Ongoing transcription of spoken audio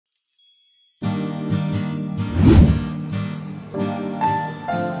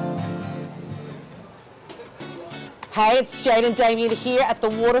Hey, it's Jade and Damien here at the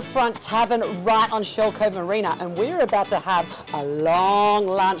Waterfront Tavern right on Shell Cove Marina, and we're about to have a long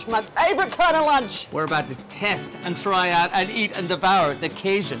lunch, my favourite kind of lunch. We're about to test and try out and eat and devour the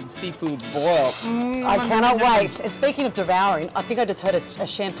Cajun seafood boil. I cannot wait. And speaking of devouring, I think I just heard a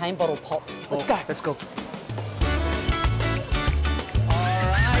champagne bottle pop. Let's go. Let's go. All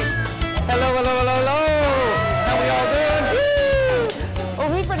right. Hello, hello, hello, hello. How we all doing? Woo! Oh,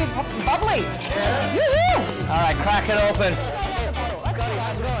 who's ready to pop some bubbly? Yeah. Yoo-hoo! All right, crack it open.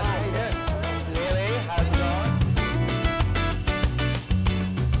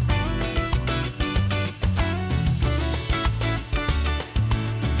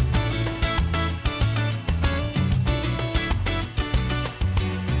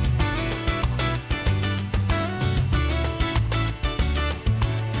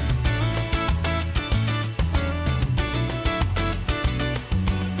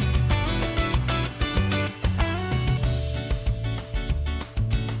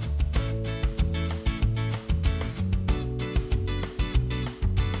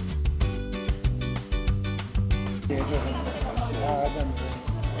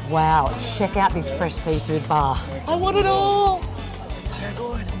 Wow, check out this fresh seafood bar. I want it all. So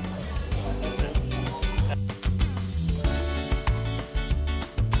good.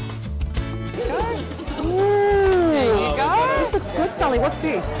 There you go. This looks good, Sally. What's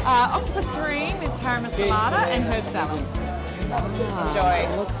this? Octopus terrine with taram salata and herb salad.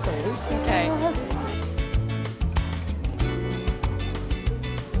 Enjoy. It looks delicious. Okay.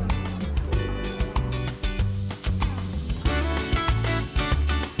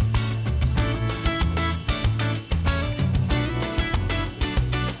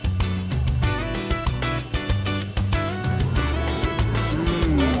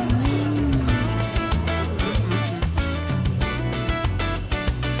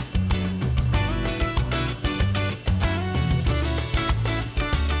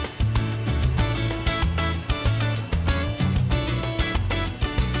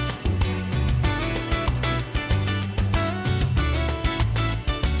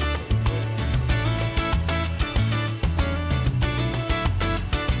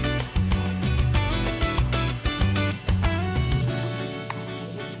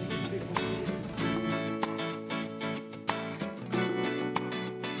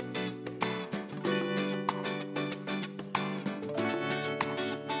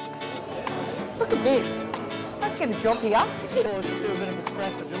 Look at this. I can get a job here. Do a bit of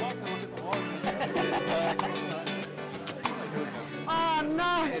espresso. Do you like to look at the water? Oh no!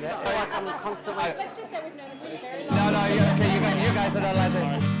 I'm constantly. Let's just say we've known for very long. No, okay, you guys are not allowed to.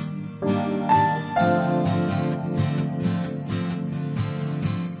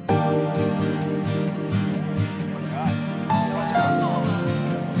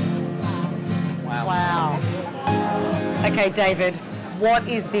 Wow. Okay, David, what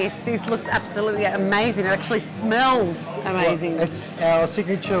is this? This looks absolutely amazing. It actually smells amazing. Well, it's our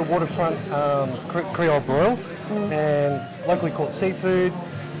signature waterfront Creole broil, and it's locally caught seafood,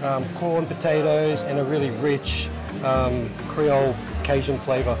 corn, potatoes, and a really rich Creole Cajun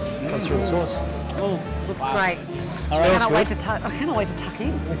flavour comes through the sauce. Oh, looks great. All I right. cannot wait to tuck. I cannot wait to tuck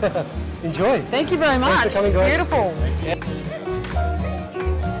in. Enjoy. Thank you very much. Thanks for coming, guys. Beautiful.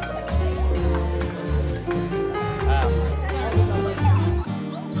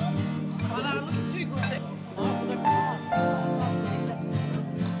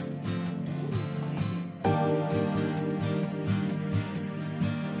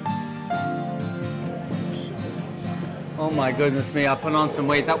 Oh my goodness me, I put on some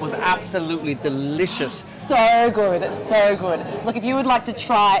weight. That was absolutely delicious. So good, so good. Look, if you would like to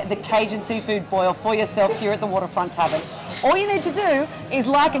try the Cajun seafood boil for yourself here at the Waterfront Tavern, all you need to do is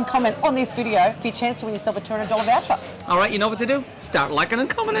like and comment on this video for your chance to win yourself a $200 voucher. All right, you know what to do? Start liking and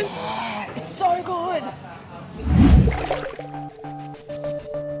commenting. It's so good.